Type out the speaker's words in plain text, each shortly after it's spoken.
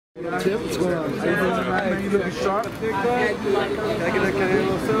Tip, what's going on? You looking sharp? Can I get a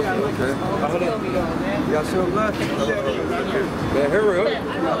little selfie? Okay. Y'all sure blessed? Man, hurry up.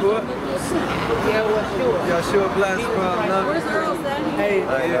 Y'all sure blessed, bro. Hey,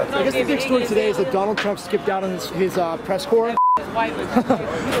 I guess the big story today is that Donald Trump skipped out on his press corps.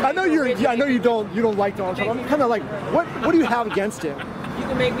 I know you don't like Donald Trump. I'm kind of like, what do you have against him? You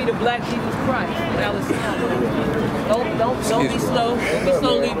can make me the Black Jesus Christ. Don't be slow. Don't be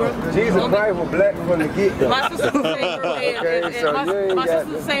slow, Libra. Jesus Christ was black from the get-go. My sister's the same birthday. My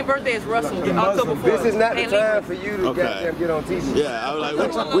sister's the same birthday as Russell. October 4th. This is not the time for you to goddamn get on TV. Yeah, I was like,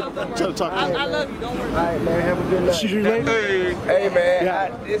 what trying to talk to you? I love you. Don't worry. All right, man. Have a good night. Hey,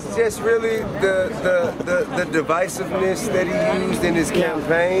 man. It's just really the divisiveness that he used in his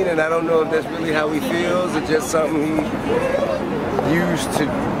campaign, and I don't know if that's really how he feels. It's just something he used to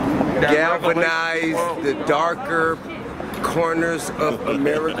galvanize the darker corners of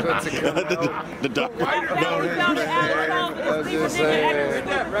America to come out. The darker. I'm just saying.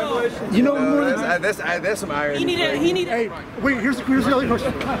 You know, that's some irony. Hey, wait, here's the other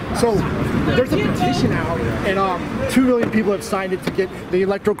question. So, there's a petition out, and 2 million people have signed it to get the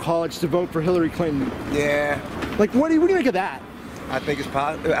Electoral College to vote for Hillary Clinton. Yeah. Like, what do you make of that? I think it's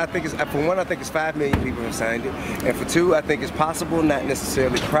possible. For one, I think it's 5 million people have signed it, and for two, I think it's possible, not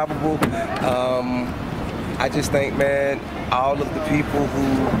necessarily probable. I just think, man, all of the people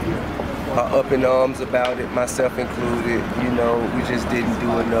who are up in arms about it, myself included, you know, we just didn't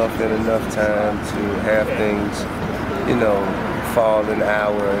do enough in enough time to have things, you know, fall in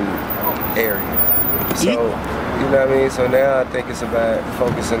our area. So, you know what I mean? So now I think it's about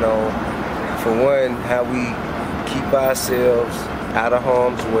focusing on, for one, how we keep ourselves out of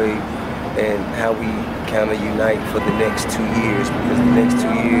harm's way and how we kind of unite for the next 2 years, because the next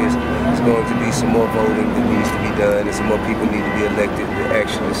 2 years is going to be some more voting that needs to be done and some more people need to be elected to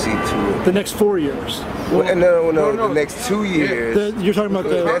actually see to it. The next 4 years? Well, no, the next 2 years. You're talking about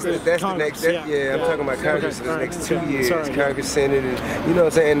that's the next, I'm talking about Congress for the next 2 years. Congress, Senate, and, you know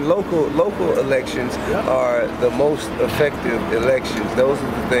what I'm saying? Local elections are the most effective elections. Those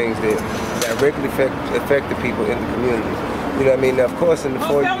are the things that directly affect the people in the community. You know what I mean? Now, of course, in the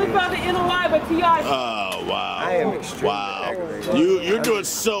 4 years. Oh, wow. I am extremely aggravated. You're doing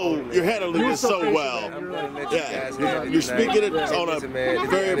you're handling it so well. Yeah, you're speaking it on a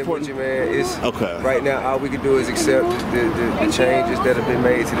very important. Okay. Right now, all we can do is accept the changes that have been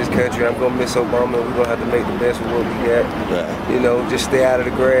made to this country. I'm gonna miss Obama, and we're gonna have to make the best of what we got. Yeah. You know, just stay out of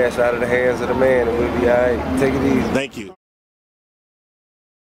the grass, out of the hands of the man, and we'll be all right. Take it easy. Thank you.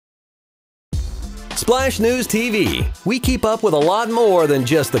 Splash News TV. We keep up with a lot more than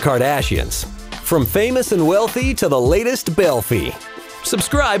just the Kardashians. From famous and wealthy to the latest Belfie.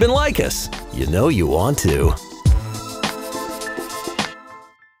 Subscribe and like us. You know you want to.